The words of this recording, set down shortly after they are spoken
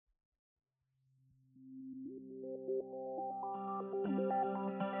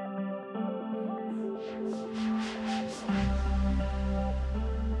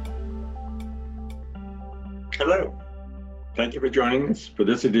Hello. Thank you for joining us for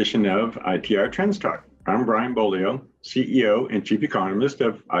this edition of ITR Trends Talk. I'm Brian Beaulieu, CEO and Chief Economist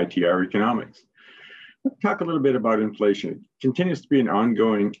of ITR Economics. Let's talk a little bit about inflation. It continues to be an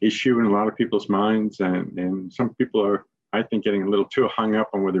ongoing issue in a lot of people's minds, and some people are, I think, getting a little too hung up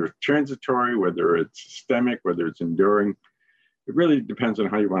on whether it's transitory, whether it's systemic, whether it's enduring. It really depends on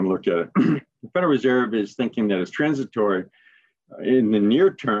how you want to look at it. The Federal Reserve is thinking that it's transitory in the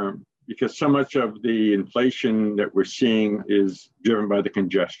near term because so much of the inflation that we're seeing is driven by the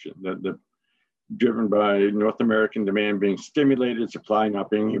congestion, driven by North American demand being stimulated, supply not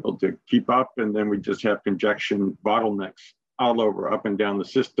being able to keep up, and then we just have congestion bottlenecks all over, up and down the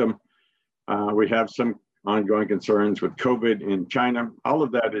system. We have some ongoing concerns with COVID in China. All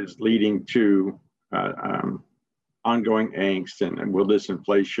of that is leading to ongoing angst, and will this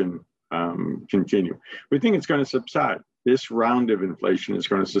inflation continue? We think it's going to subside. This round of inflation is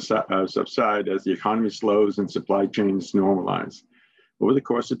going to subside as the economy slows and supply chains normalize. Over the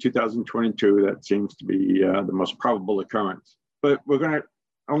course of 2022, that seems to be the most probable occurrence. But we're going to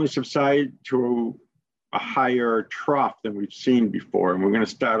only subside to a higher trough than we've seen before. And we're going to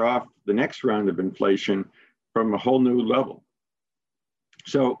start off the next round of inflation from a whole new level.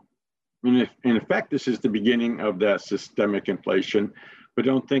 So in effect, this is the beginning of that systemic inflation. But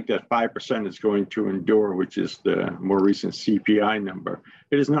don't think that 5% is going to endure, which is the more recent CPI number.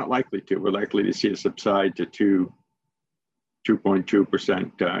 It is not likely to. We're likely to see it subside to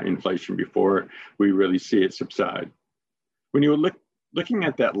 2.2% inflation before we really see it subside. When you're looking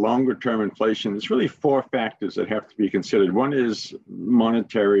at that longer term inflation, there's really four factors that have to be considered. One is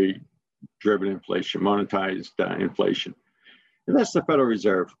monetary driven inflation, monetized inflation. And that's the Federal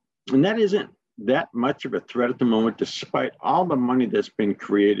Reserve. And that isn't that much of a threat at the moment, despite all the money that's been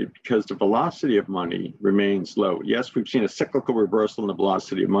created, because the velocity of money remains low. Yes, we've seen a cyclical reversal in the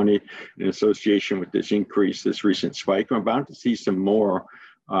velocity of money in association with this increase, this recent spike. We're about to see some more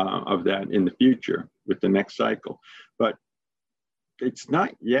of that in the future with the next cycle. But it's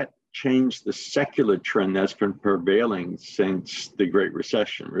not yet changed the secular trend that's been prevailing since the Great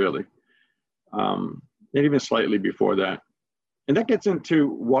Recession, really, and even slightly before that. And that gets into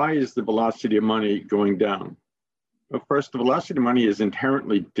why is the velocity of money going down? Well, first, the velocity of money is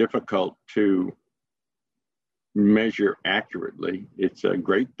inherently difficult to measure accurately. It's a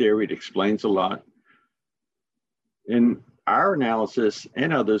great theory. It explains a lot. And our analysis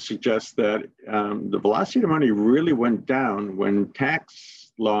and others suggest that the velocity of money really went down when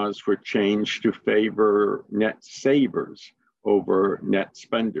tax laws were changed to favor net savers over net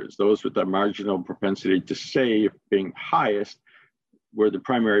spenders. Those with a marginal propensity to save being highest were the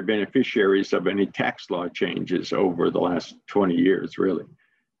primary beneficiaries of any tax law changes over the last 20 years, really,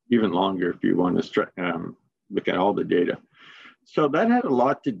 even longer if you want to look at all the data. So that had a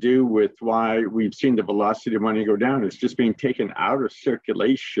lot to do with why we've seen the velocity of money go down. It's just being taken out of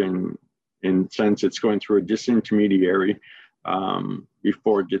circulation in the sense it's going through a disintermediary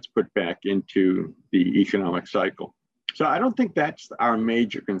before it gets put back into the economic cycle. So I don't think that's our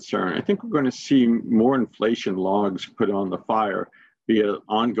major concern. I think we're going to see more inflation logs put on the fire via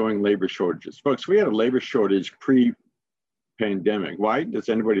ongoing labor shortages. Folks, we had a labor shortage pre-pandemic. Why does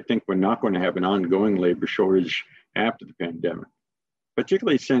anybody think we're not going to have an ongoing labor shortage after the pandemic?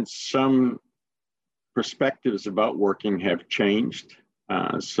 Particularly since some perspectives about working have changed.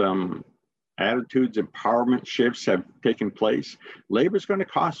 Some attitudes, empowerment shifts have taken place. Labor is going to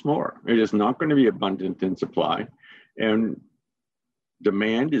cost more. It is not going to be abundant in supply. And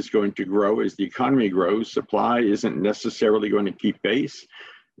demand is going to grow as the economy grows. Supply isn't necessarily going to keep pace.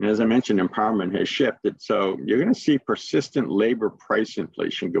 And as I mentioned, empowerment has shifted. So you're going to see persistent labor price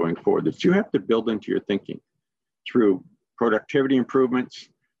inflation going forward that you have to build into your thinking through productivity improvements,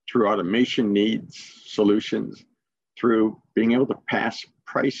 through automation needs, solutions, through being able to pass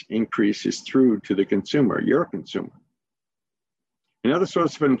price increases through to the consumer, your consumer. Another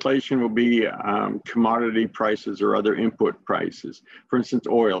source of inflation will be commodity prices or other input prices. For instance,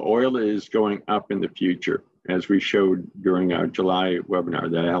 oil. Oil is going up in the future, as we showed during our July webinar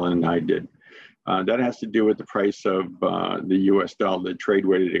that Alan and I did. That has to do with the price of the US dollar, the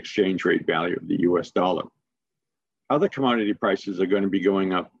trade-weighted exchange rate value of the US dollar. Other commodity prices are going to be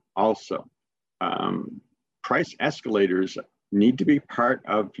going up also. Price escalators need to be part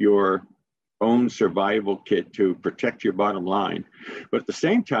of your own survival kit to protect your bottom line. But at the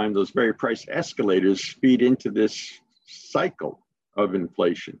same time, those very price escalators feed into this cycle of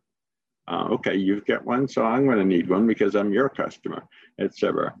inflation. Okay, you've got one, so I'm going to need one because I'm your customer, et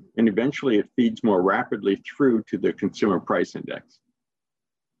cetera. And eventually it feeds more rapidly through to the consumer price index.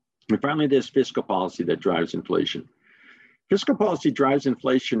 And finally, there's fiscal policy that drives inflation. Fiscal policy drives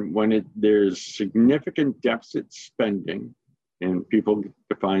inflation when there's significant deficit spending, and people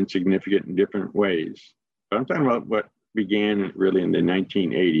define significant in different ways. But I'm talking about what began really in the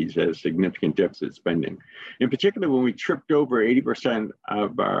 1980s as significant deficit spending. In particular, when we tripped over 80%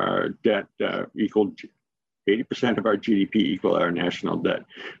 of our debt equaled 80% of our GDP equal our national debt.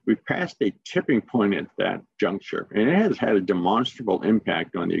 We've passed a tipping point at that juncture, and it has had a demonstrable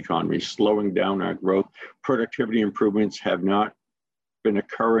impact on the economy, slowing down our growth. Productivity improvements have not been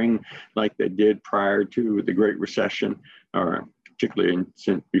occurring like they did prior to the Great Recession, or particularly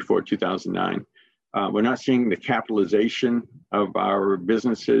since before 2009. We're not seeing the capitalization of our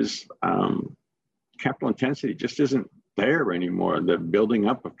businesses. Capital intensity just isn't there anymore, the building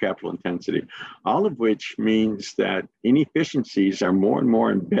up of capital intensity, all of which means that inefficiencies are more and more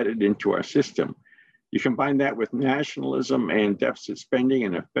embedded into our system. You combine that with nationalism and deficit spending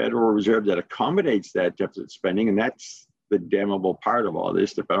and a Federal Reserve that accommodates that deficit spending, and that's the damnable part of all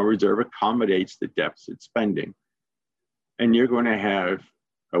this. The Federal Reserve accommodates the deficit spending. And you're going to have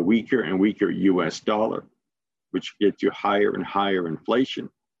a weaker and weaker US dollar, which gets you higher and higher inflation.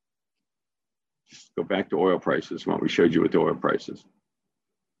 Just go back to oil prices, what we showed you with oil prices.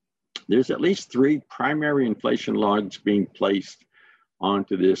 There's at least 3 primary inflation logs being placed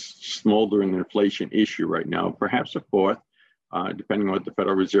onto this smoldering inflation issue right now, perhaps a 4th, depending on what the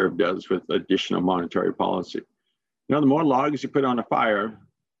Federal Reserve does with additional monetary policy. You know, the more logs you put on a fire,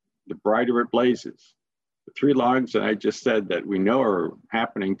 the brighter it blazes. The 3 logs that I just said that we know are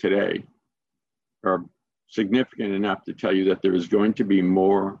happening today are significant enough to tell you that there is going to be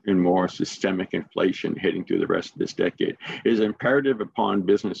more and more systemic inflation heading through the rest of this decade. It is imperative upon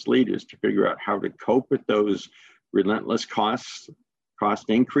business leaders to figure out how to cope with those relentless cost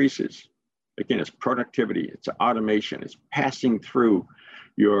increases. Again, it's productivity, it's automation, it's passing through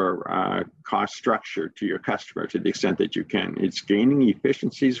your cost structure to your customer to the extent that you can. It's gaining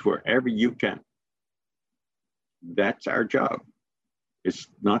efficiencies wherever you can. That's our job. It's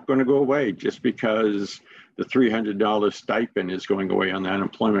not going to go away just because the $300 stipend is going away on the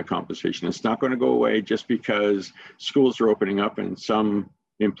unemployment compensation. It's not going to go away just because schools are opening up and some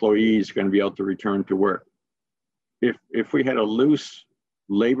employees are going to be able to return to work. If we had a loose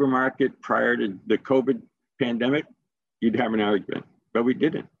labor market prior to the COVID pandemic, you'd have an argument, but we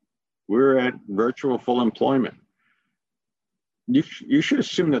didn't. We're at virtual full employment. You should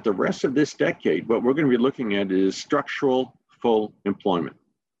assume that the rest of this decade, what we're going to be looking at is structural full employment.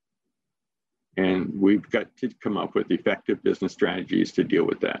 And we've got to come up with effective business strategies to deal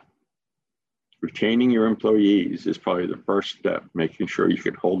with that. Retaining your employees is probably the first step, making sure you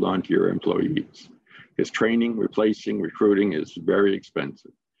can hold on to your employees. Because training, replacing, recruiting is very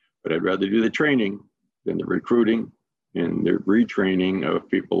expensive. But I'd rather do the training than the recruiting and the retraining of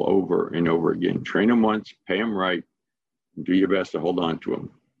people over and over again. Train them once, pay them right, and do your best to hold on to them.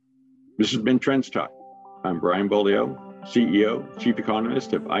 This has been Trends Talk. I'm Brian Beaulieu, CEO, Chief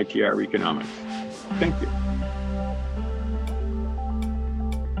Economist of ITR Economics. Thank you.